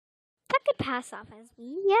could pass off as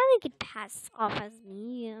me. Yeah, they could pass off as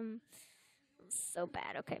me. So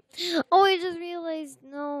bad. Okay. Oh, I just realized.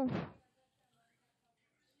 No.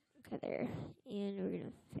 Okay, there. And we're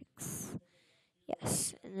gonna fix.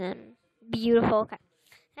 Yes, and then beautiful. Okay.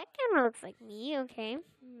 That kind of looks like me. Okay.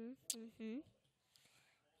 Mm-hmm.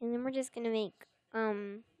 And then we're just gonna make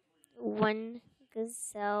one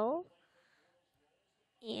gazelle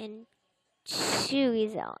and two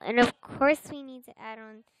gazelle, and of course we need to add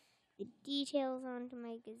on the details onto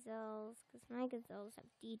my gazelles because my gazelles have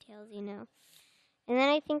details, you know. And then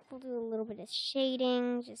I think we'll do a little bit of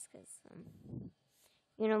shading just because,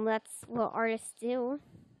 you know, that's what artists do.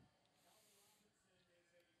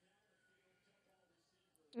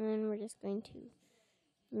 And then we're just going to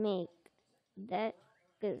make that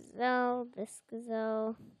gazelle, this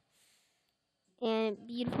gazelle, and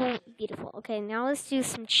beautiful, beautiful. Okay, now let's do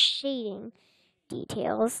some shading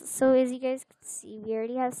details. So as you guys can see, we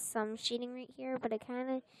already have some shading right here, but I kind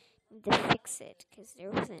of need to fix it because there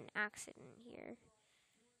was an accident here.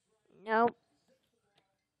 Nope.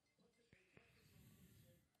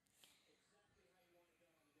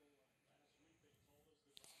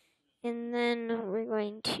 And then we're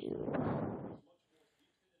going to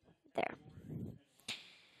there.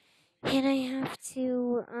 And I have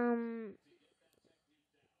to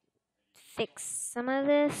fix some of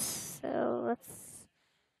this. So let's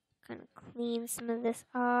kind of clean some of this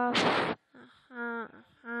off.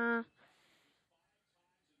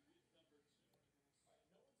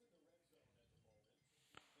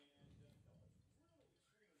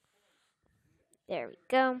 There we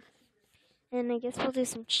go. And I guess we'll do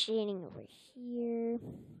some shading over here.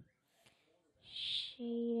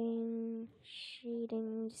 Shading,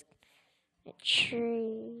 just gonna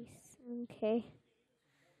trace. Okay.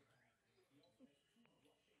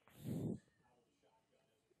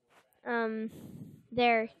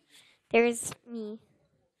 There's me.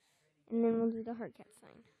 And then we'll do the heart cat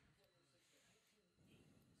sign.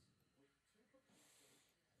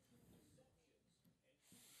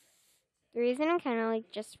 The reason I'm kind of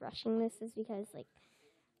like just rushing this is because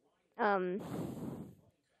I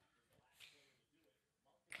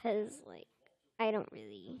don't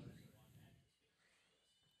really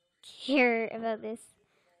care about this.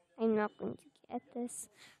 I'm not going to get this.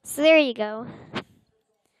 So there you go.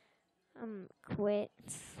 Quit.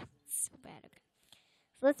 It's so bad. Okay.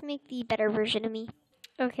 So let's make the better version of me.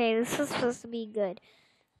 Okay, this was supposed to be good.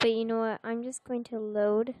 But you know what? I'm just going to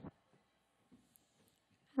load.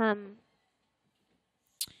 I'm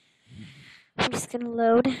just going to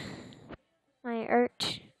load my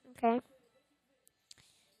art. Okay.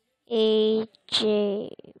 AJ.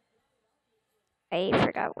 I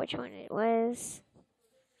forgot which one it was.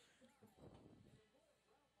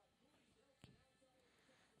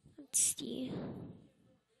 Let's see.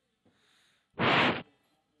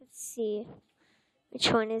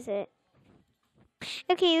 Which one is it?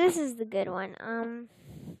 Okay, this is the good one.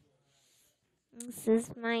 This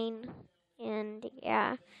is mine. And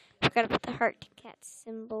yeah, forgot to put the heart cat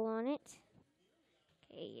symbol on it.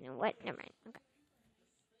 Okay, you know what? Never mind. Okay.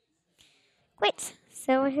 Quit.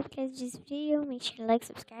 So I hope you guys enjoyed this video. Make sure to like,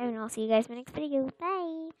 subscribe, and I'll see you guys in my next video.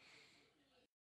 Bye.